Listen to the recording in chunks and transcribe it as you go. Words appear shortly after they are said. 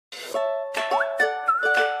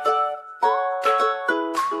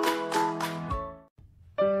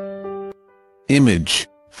Image,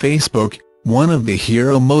 Facebook. One of the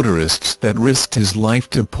hero motorists that risked his life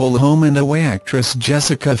to pull home and away actress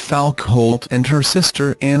Jessica Falkholt and her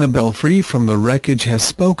sister Annabelle free from the wreckage has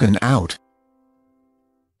spoken out.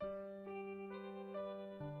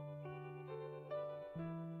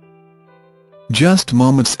 Just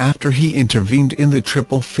moments after he intervened in the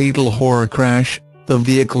triple fatal horror crash, the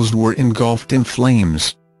vehicles were engulfed in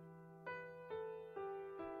flames.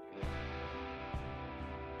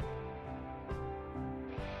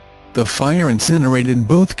 The fire incinerated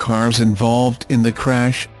both cars involved in the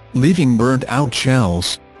crash, leaving burnt-out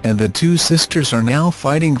shells, and the two sisters are now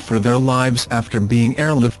fighting for their lives after being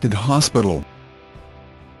airlifted to hospital.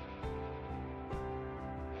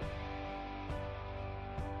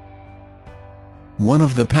 One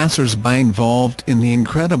of the passers-by involved in the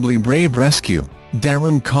incredibly brave rescue,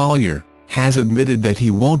 Darrin Collier, has admitted that he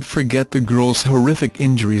won't forget the girls' horrific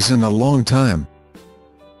injuries in a long time.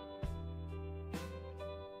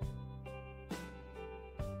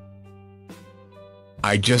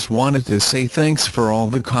 "I just wanted to say thanks for all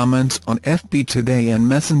the comments on FB today and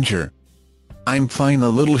Messenger. I'm fine, a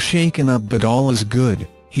little shaken up, but all is good,"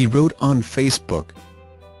 he wrote on Facebook.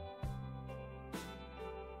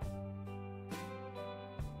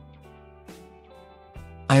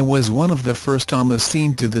 "I was one of the first on the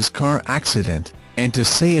scene to this car accident, and to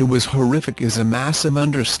say it was horrific is a massive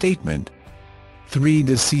understatement. 3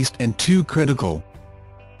 deceased and 2 critical.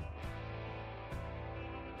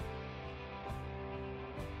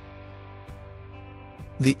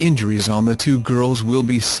 The injuries on the 2 girls will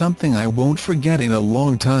be something I won't forget in a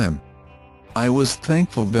long time. I was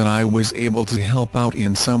thankful that I was able to help out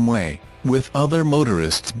in some way, with other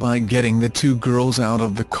motorists, by getting the 2 girls out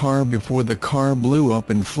of the car before the car blew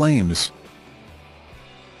up in flames."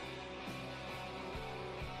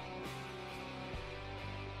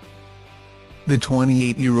 The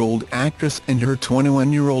 28-year-old actress and her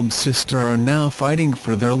 21-year-old sister are now fighting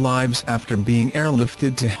for their lives after being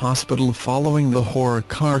airlifted to hospital following the horror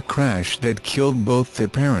car crash that killed both their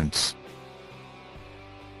parents.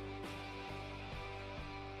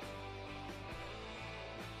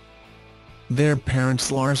 Their parents,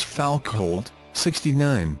 Lars Falkholt,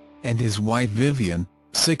 69, and his wife Vivian,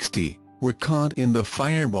 60, were caught in the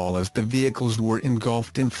fireball as the vehicles were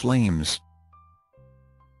engulfed in flames.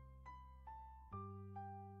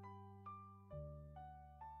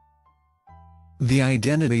 The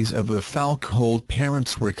identities of the Falkholt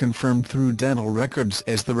parents were confirmed through dental records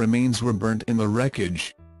as the remains were burnt in the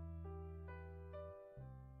wreckage.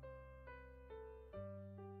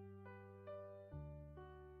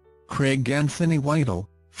 Craig Anthony Whittle,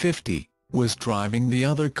 50, was driving the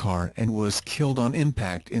other car and was killed on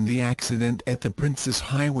impact in the accident at the Princes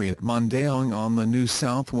Highway at Mondeong on the New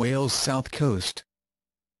South Wales south coast.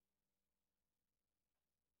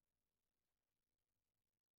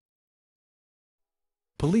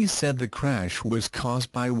 Police said the crash was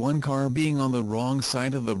caused by one car being on the wrong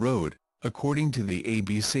side of the road, according to the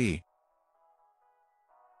ABC.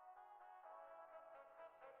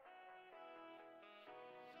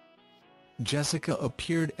 Jessica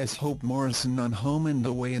appeared as Hope Morrison on Home and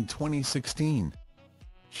Away in 2016.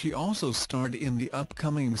 She also starred in the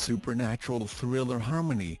upcoming supernatural thriller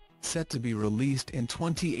Harmony, set to be released in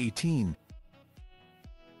 2018.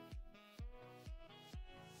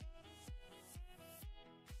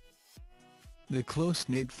 The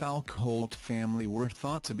close-knit Falkholt family were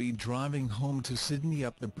thought to be driving home to Sydney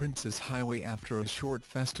up the Princes Highway after a short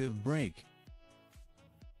festive break.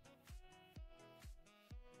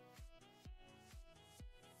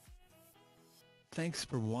 Thanks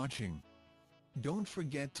for watching. Don't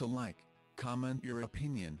forget to like, comment your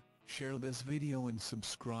opinion, share this video and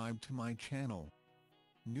subscribe to my channel.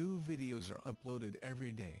 New videos are uploaded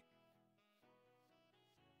every day.